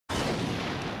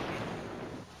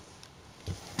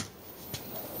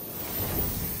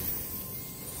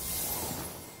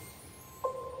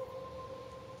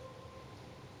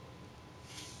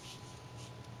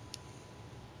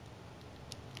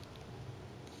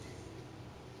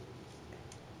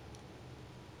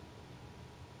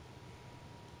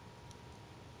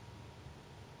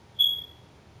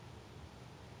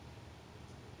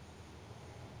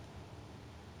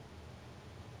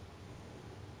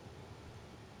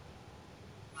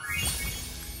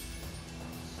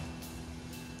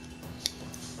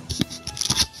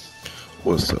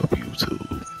What's up,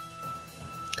 YouTube?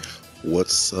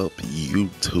 What's up,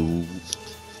 YouTube?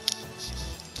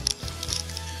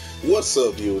 What's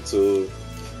up, YouTube?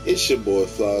 It's your boy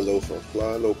Flylo from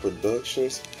Flylo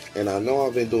Productions, and I know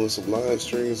I've been doing some live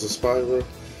streams of Spyro,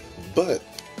 but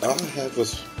I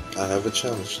have a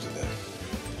challenge today.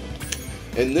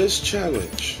 And this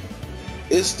challenge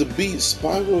is to beat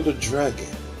Spyro the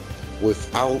Dragon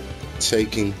without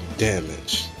taking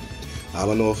damage. I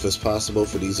don't know if it's possible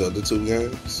for these other two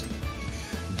games,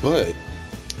 but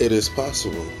it is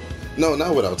possible. No,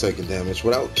 not without taking damage,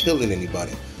 without killing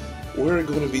anybody. We're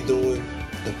going to be doing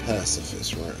the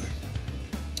Pacifist run.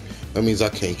 That means I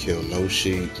can't kill no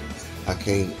sheep. I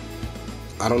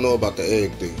don't know about the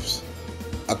egg thieves.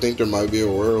 I think there might be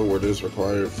a world where it's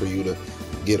required for you to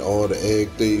get all the egg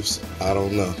thieves. I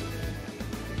don't know.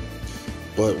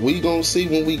 But we gonna see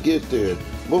when we get there.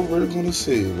 What we're gonna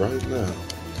see right now.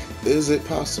 Is it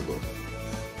possible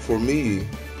for me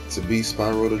to beat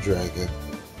Spyro the Dragon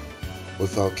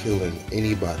without killing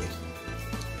anybody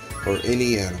or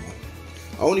any animal?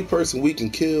 The only person we can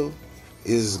kill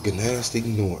is Gnasty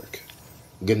Gnorc.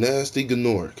 Gnasty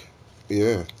Gnorc.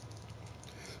 Yeah.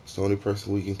 It's the only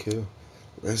person we can kill.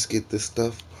 Let's get this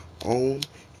stuff on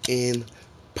and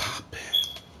popping.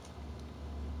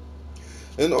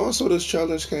 And also, this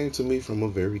challenge came to me from a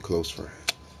very close friend,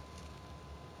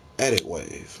 Edit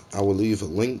Wave. I will leave a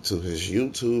link to his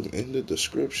YouTube in the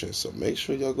description, so make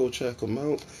sure y'all go check him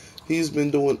out. He's been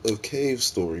doing a cave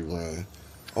story run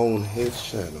on his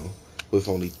channel with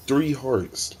only 3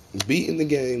 hearts, beating the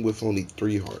game with only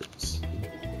 3 hearts.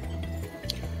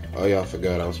 Oh yeah, I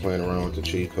forgot I was playing around with the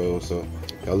cheat code, so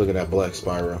y'all look at that black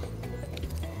Spyro.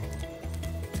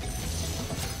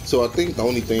 So I think the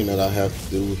only thing that I have to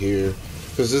do here,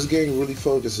 because this game really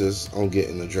focuses on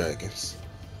getting the dragons.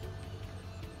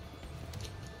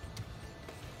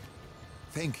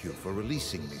 Thank you for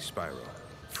releasing me, Spyro.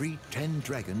 Free 10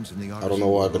 dragons in the I don't know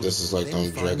why, but this is like the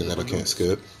only dragon that I can't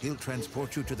skip. He'll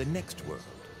transport you to the next world.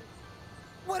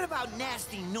 What about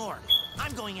Nasty Gnorc?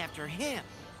 I'm going after him.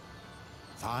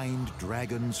 Find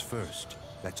dragons first.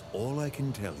 That's all I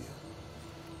can tell you.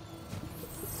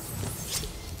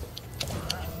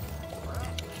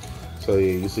 So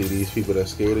yeah, you see these people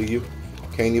that's scared of you?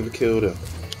 Can't even kill them.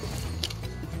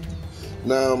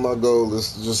 Now my goal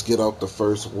is to just get out the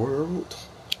first world.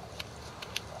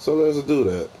 So let's do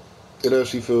that. It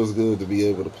actually feels good to be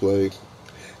able to play,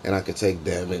 and I can take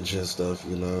damage and stuff,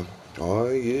 you know. Oh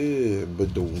yeah,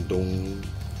 but doom doom,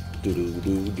 do do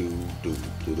do do do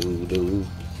do do do.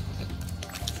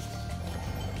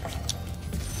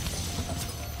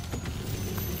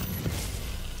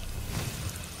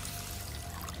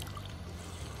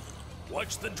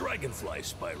 Watch the dragonfly,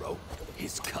 Spyro.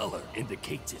 His color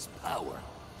indicates his power.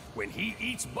 When he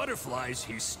eats butterflies,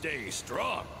 he stays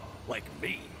strong, like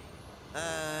me.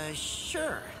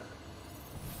 Sure.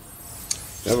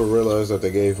 Never realized that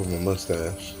they gave him a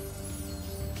mustache.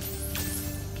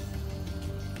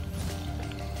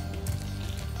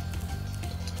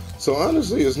 So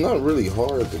honestly, it's not really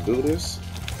hard to do this.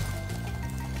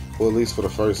 Well, at least for the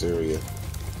first area.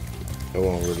 It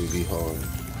won't really be hard.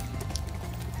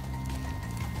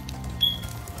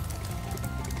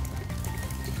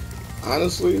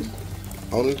 Honestly,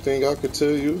 only thing I could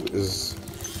tell you is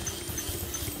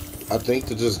I think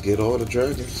to just get all the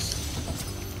dragons.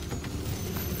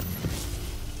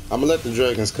 I'm gonna let the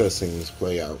dragons cutscenes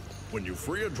play out. When you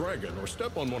free a dragon or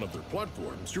step on one of their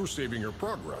platforms, you're saving your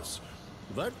progress.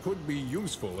 That could be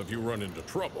useful if you run into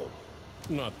trouble.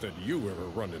 Not that you ever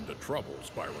run into trouble,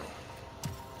 Spyro.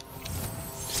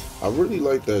 I really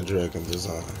like that dragon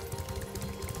design.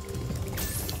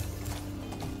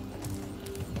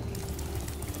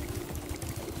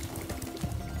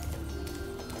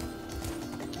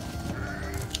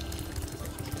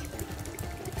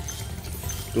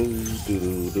 Do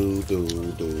do do do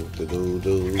do do do do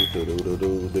do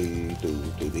do do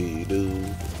do do do.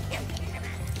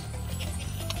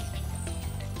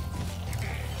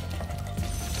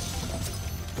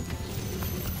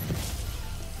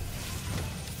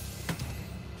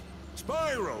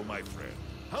 Spyro, my friend,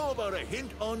 how about a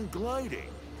hint on gliding?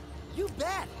 You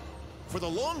bet. For the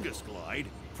longest glide,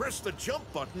 press the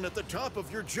jump button at the top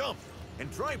of your jump, and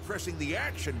try pressing the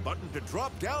action button to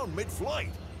drop down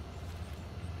mid-flight.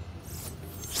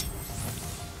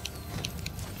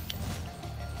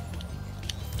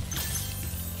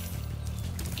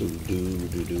 Do do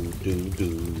do do do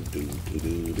do do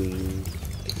do do.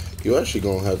 You're actually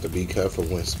gonna have to be careful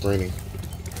when sprinting,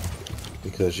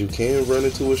 because you can run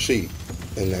into a sheep,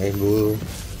 and that will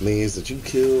means that you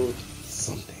killed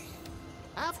something.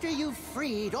 After you've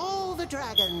freed all the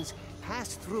dragons,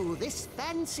 pass through this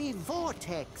fancy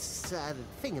vortex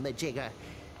thingamajigger.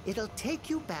 It'll take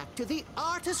you back to the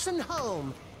artisan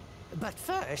home. But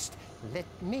first, let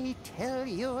me tell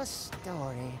you a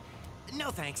story. No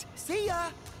thanks. See ya!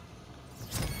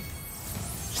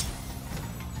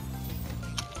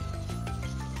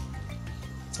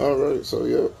 Alright, so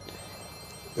yep.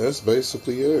 That's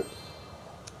basically it.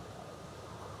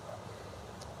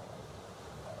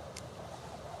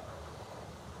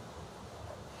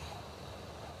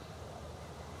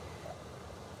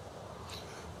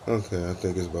 Okay, I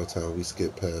think it's about time we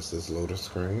skip past this loading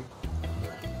screen.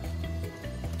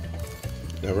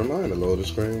 Never mind, the loading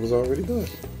screen was already done.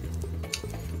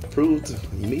 Proved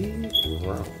me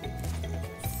wrong.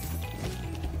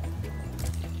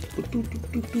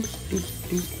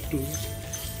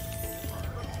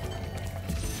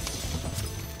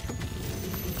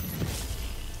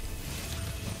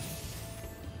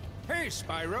 Hey,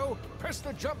 Spyro! Press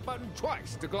the jump button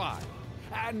twice to glide.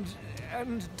 And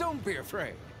don't be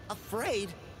afraid.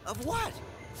 Afraid? Of what?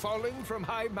 Falling from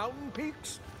high mountain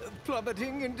peaks?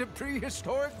 Plummeting into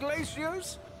prehistoric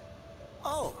glaciers?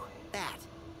 Oh, that.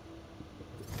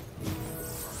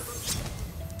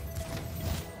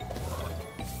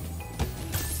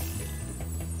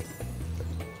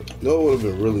 You know, it would have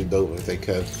been really dope if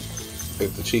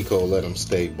if the cheat code let them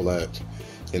stay black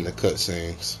in the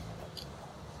cutscenes.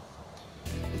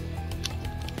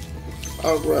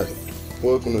 Alright,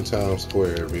 welcome to Town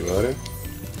Square, everybody.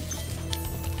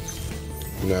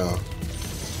 Now,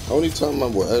 only time I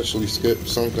will actually skip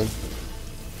something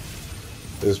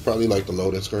is probably like the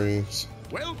loading screens.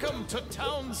 Welcome to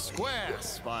Town Square,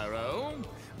 Spyro.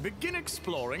 Begin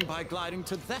exploring by gliding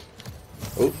to that.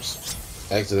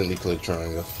 Oops, accidentally clicked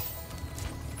triangle.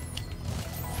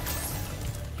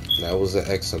 That was an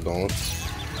accident.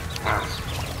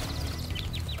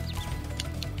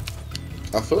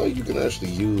 I feel like you can actually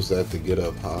use that to get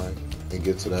up high and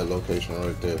get to that location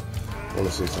right there. I want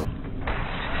to see something.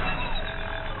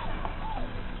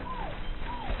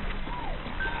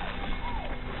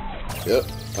 Yep,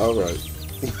 alright.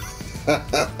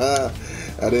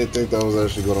 I didn't think that was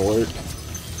actually going to work.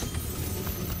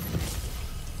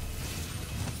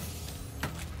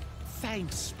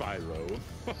 Thanks, Spyro.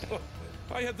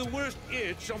 I had the worst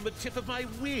itch on the tip of my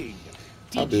wing.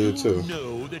 I do too. Did you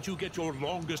know that you get your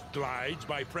longest glides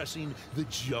by pressing the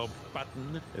jump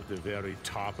button at the very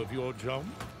top of your jump?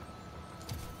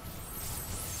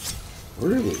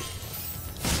 Really?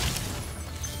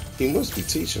 He must be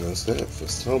teaching us that for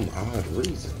some odd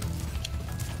reason.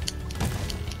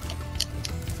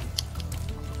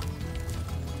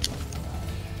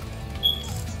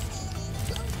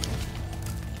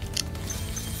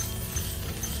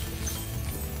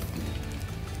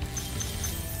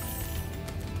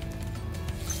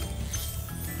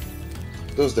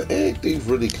 Does the egg thief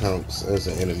really count as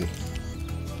an enemy?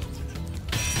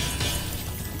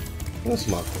 That's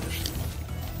my question.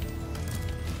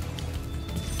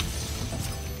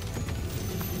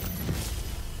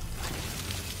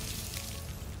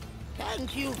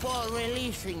 Thank you for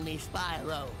releasing me,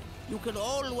 Spyro. You can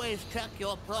always track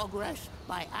your progress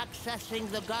by accessing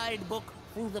the guidebook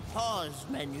through the pause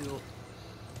menu.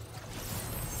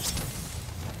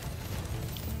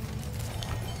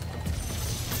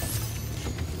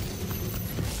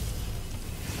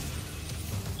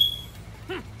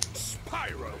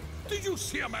 Spyro, did you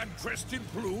see a man dressed in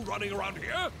blue running around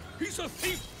here? He's a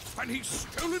thief, and he's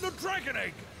stolen a dragon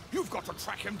egg. You've got to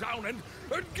track him down and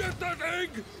get that egg!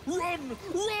 Run!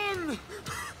 Run!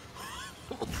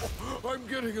 I'm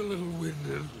getting a little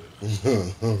winded.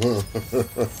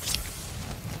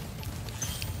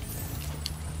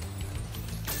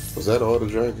 Was that all the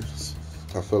dragons?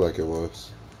 I feel like it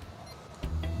was.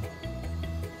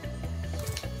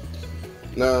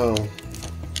 Now,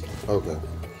 okay.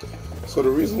 So the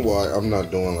reason why I'm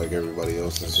not doing like everybody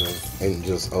else is and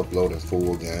just uploading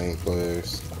full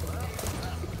gameplays,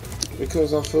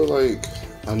 because I feel like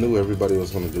I knew everybody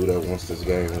was going to do that once this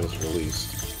game was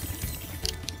released.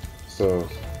 So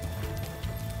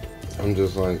I'm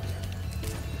just like,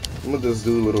 I'm going to just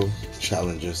do little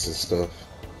challenges and stuff.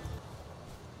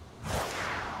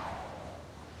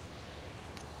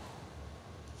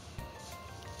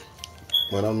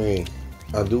 But I mean,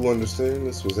 I do understand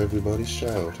this was everybody's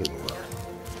childhood.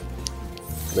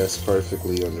 That's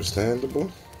perfectly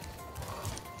understandable.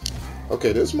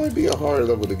 Okay, this might be a hard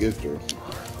level to get through.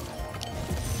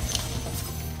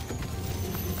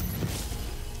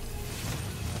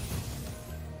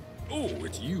 Oh,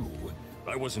 it's you.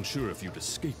 I wasn't sure if you'd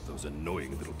escape those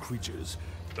annoying little creatures.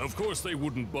 Of course they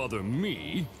wouldn't bother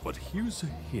me, but here's a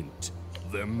hint.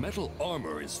 Their metal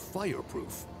armor is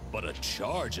fireproof. but a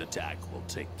charge attack will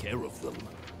take care of them.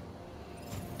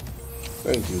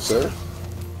 Thank you, sir.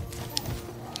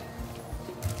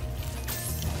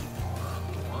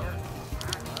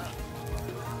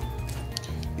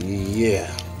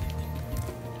 Yeah.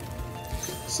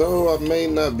 So I may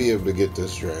not be able to get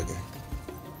this dragon.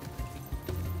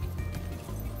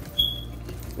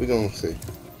 We're gonna see.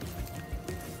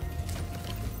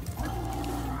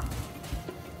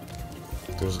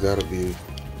 There's gotta be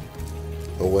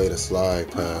a way to slide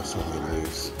past him at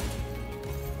least.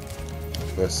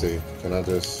 Let's see. Can I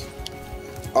just...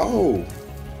 Oh!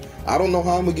 I don't know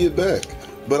how I'm gonna get back,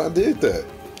 but I did that.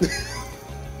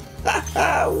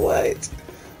 What?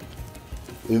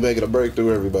 We making a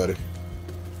breakthrough, everybody.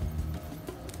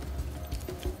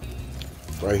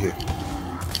 Right here.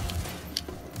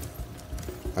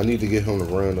 I need to get him to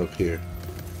run up here.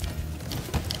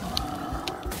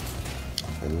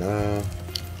 And now...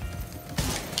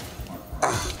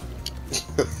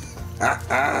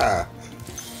 Ah!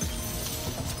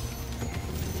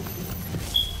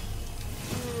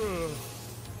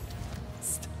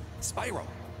 Spyro,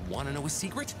 wanna know a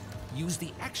secret? Use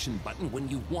the action button when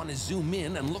you want to zoom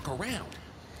in and look around.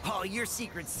 Oh, your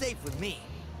secret's safe with me.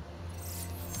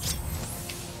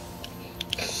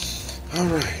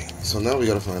 Alright, so now we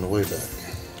gotta find a way back.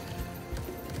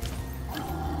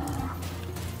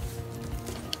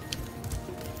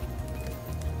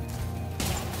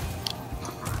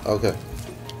 Okay,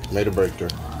 made a breakthrough.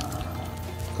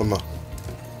 Come on.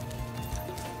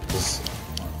 Just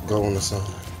go on the side.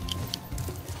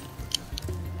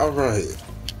 Alright.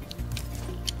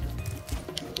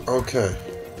 Okay.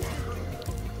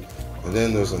 And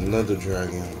then there's another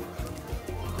dragon.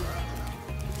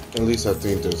 At least I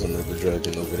think there's another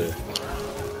dragon over there.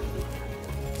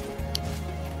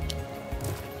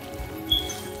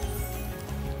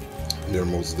 There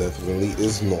most definitely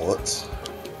is not.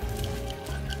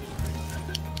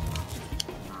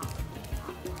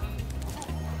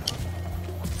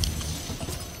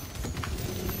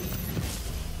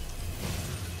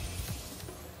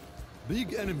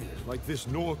 Big enemies like this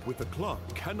Nork with the club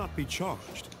cannot be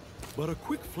charged, but a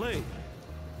quick flame,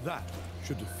 that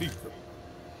should defeat them.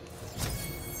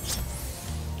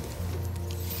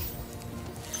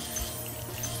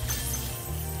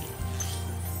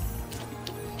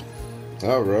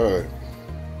 All right.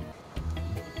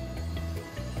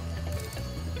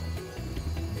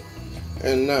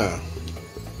 And now,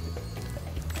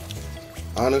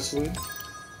 honestly,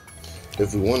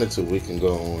 if we wanted to, we can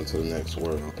go on to the next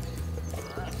world.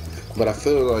 But I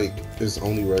feel like it's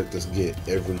only right to get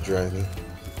every dragon.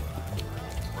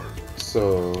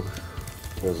 So,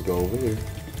 let's go over here.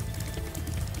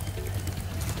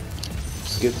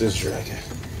 Let's get this dragon.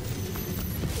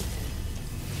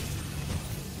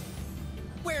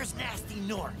 Where's Nasty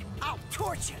Nork? I'll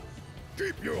torch him.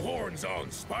 Keep your horns on,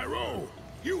 Spyro.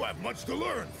 You have much to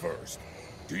learn first.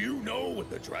 Do you know what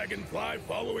the dragonfly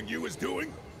following you is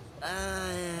doing?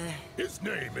 His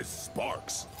name is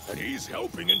Sparks, and he's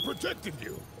helping and protecting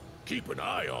you. Keep an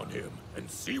eye on him and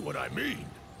see what I mean.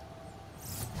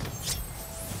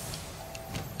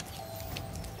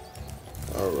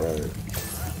 All right.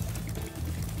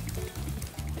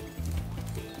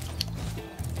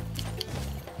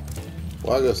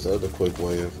 Well, I guess the other quick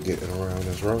way of getting around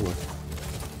is rolling.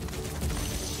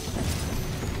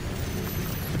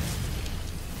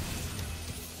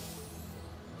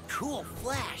 Cool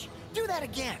flash. Do that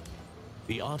again.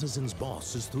 The artisan's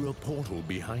boss is through a portal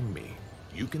behind me.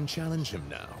 You can challenge him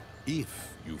now,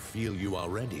 if you feel you are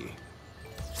ready.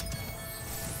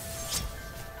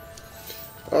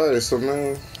 Alright, so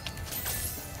now,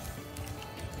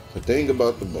 the thing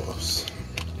about the boss.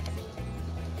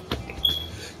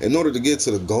 In order to get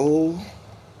to the goal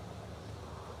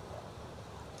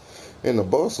in the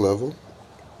boss level,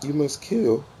 you must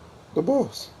kill the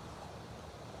boss.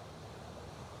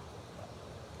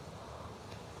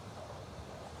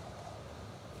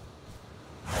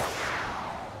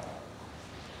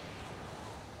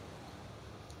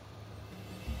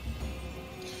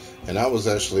 And I was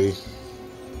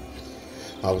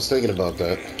thinking about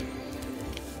that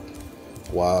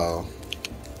while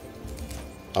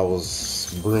I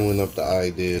was brewing up the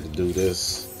idea to do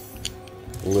this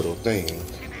little thing.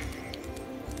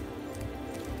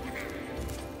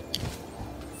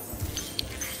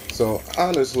 So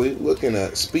honestly, looking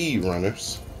at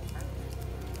speedrunners,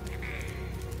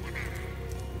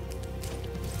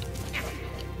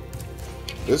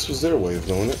 this was their way of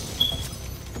doing it.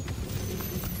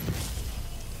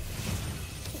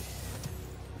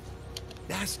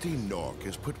 Nasty Nork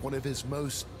has put one of his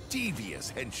most devious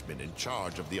henchmen in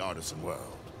charge of the artisan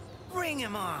world. Bring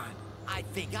him on. I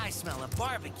think I smell a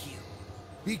barbecue.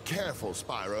 Be careful,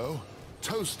 Spyro.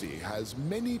 Toasty has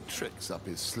many tricks up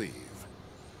his sleeve.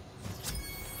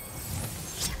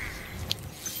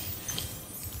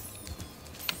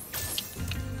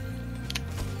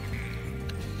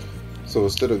 So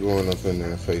instead of going up in there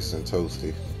and facing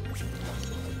Toasty,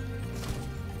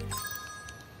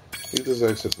 you just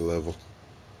exit the level.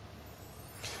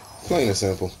 Plain and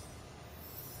simple.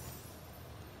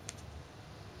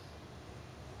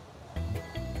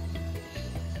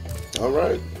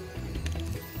 Alright.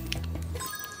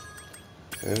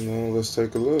 And let's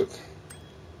take a look.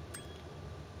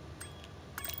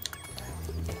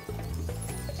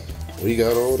 We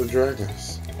got all the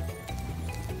dragons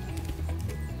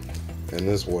in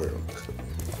this world.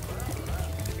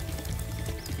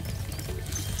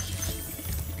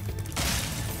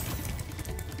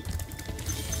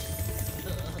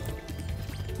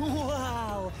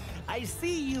 Wow! I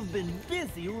see you've been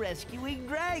busy rescuing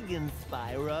dragons,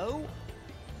 Spyro.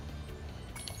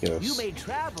 Yes. You may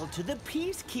travel to the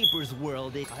Peacekeeper's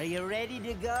world. Are you ready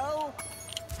to go?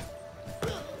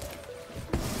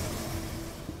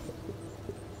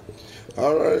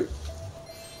 Alright.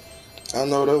 I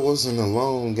know that wasn't a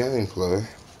long gameplay,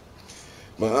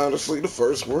 but honestly, the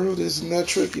first world isn't that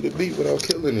tricky to beat without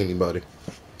killing anybody.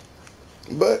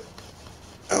 But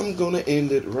I'm gonna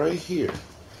end it right here.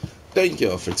 Thank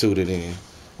y'all for tuning in.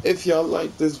 If y'all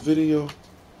like this video,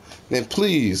 then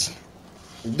please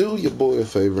do your boy a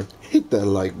favor, hit that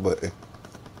like button.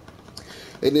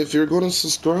 And if you're gonna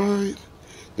subscribe,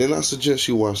 then I suggest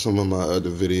you watch some of my other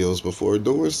videos before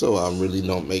doing so. I really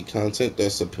don't make content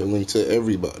that's appealing to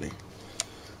everybody.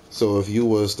 So if you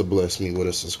was to bless me with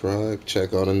a subscribe,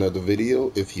 check out another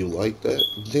video. If you like that,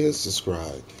 then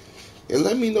subscribe. And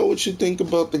let me know what you think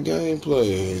about the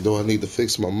gameplay. Do I need to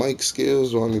fix my mic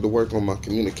skills? Do I need to work on my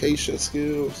communication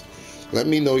skills? Let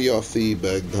me know your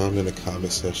feedback down in the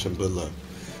comment section below.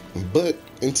 But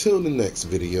until the next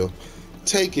video,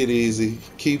 take it easy,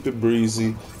 keep it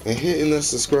breezy, and hitting that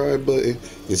subscribe button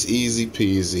is easy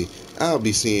peasy. I'll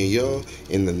be seeing y'all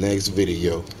in the next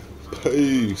video.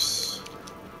 Peace.